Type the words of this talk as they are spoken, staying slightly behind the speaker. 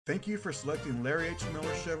Thank you for selecting Larry H.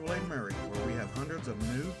 Miller Chevrolet Murray, where we have hundreds of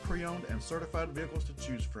new, pre-owned, and certified vehicles to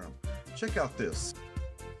choose from. Check out this.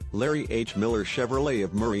 Larry H. Miller Chevrolet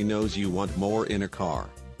of Murray knows you want more in a car.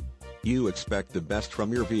 You expect the best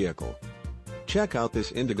from your vehicle. Check out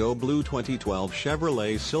this Indigo Blue 2012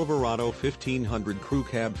 Chevrolet Silverado 1500 Crew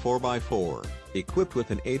Cab 4x4, equipped with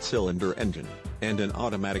an 8-cylinder engine and an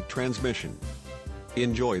automatic transmission.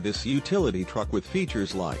 Enjoy this utility truck with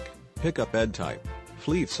features like pickup bed type,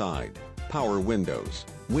 Fleetside, power windows,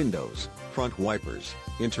 front wipers,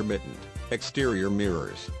 intermittent, exterior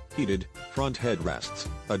mirrors, heated, front headrests,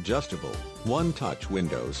 adjustable, one-touch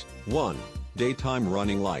windows, daytime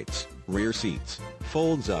running lights, rear seats,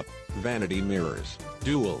 folds up, vanity mirrors,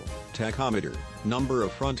 dual, tachometer, number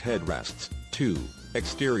of front headrests, 2,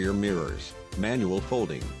 exterior mirrors, manual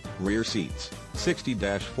folding, rear seats,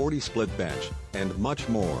 60-40 split bench, and much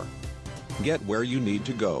more. Get where you need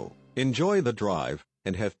to go, enjoy the drive,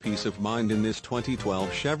 and have peace of mind in this 2012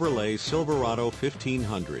 Chevrolet Silverado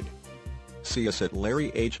 1500. See us at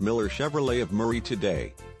Larry H. Miller Chevrolet of Murray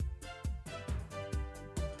today.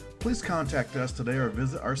 Please contact us today or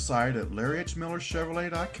visit our site at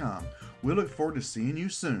larryhmillerchevrolet.com. We look forward to seeing you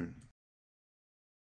soon.